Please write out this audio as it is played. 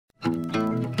Neon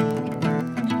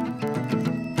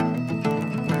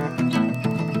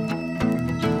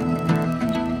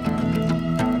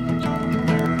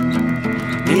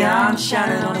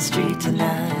shining on the street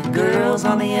tonight, girls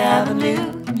on the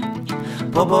avenue.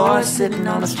 Poor boy sitting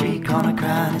on the street corner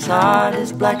crying, his heart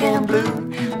is black and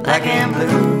blue, black and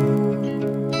blue.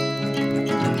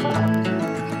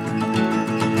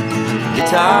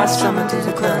 Guitar strumming through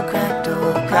the club cracked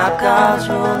door, cop cars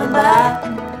rolling by.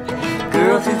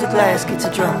 Girl through the glass gets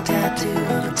a drum tattoo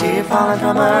of a tear falling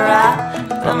from her eye,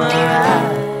 from her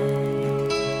eye.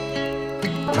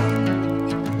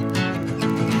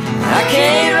 I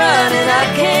can't run and I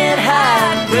can't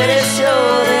hide, pretty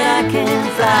sure that I can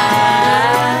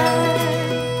fly.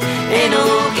 Ain't no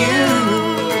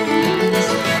use.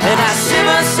 And I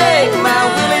shiver, shake, my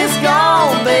will is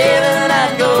gone, baby. The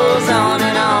night goes on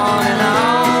and on and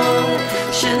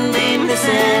on. Shouldn't be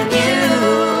missing you,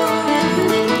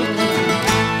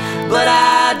 but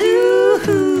I do.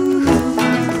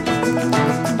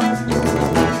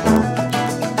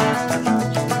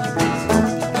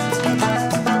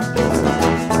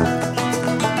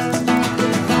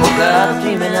 Up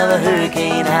dreaming of a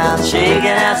hurricane house shaking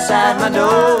outside my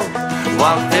door.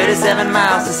 Walked 37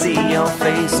 miles to see your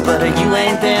face, but you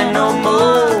ain't there no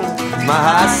more. My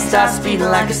heart starts beating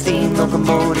like a steam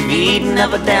locomotive eating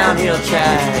up a downhill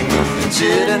track.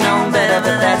 Should've known better,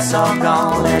 but that's all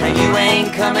gone, and you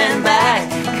ain't coming back,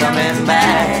 coming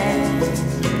back.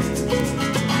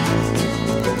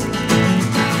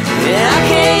 Yeah, I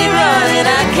can't run and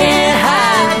I can't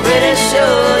hide, pretty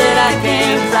sure that I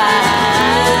can't fly.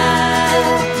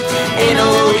 Ain't no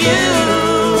use.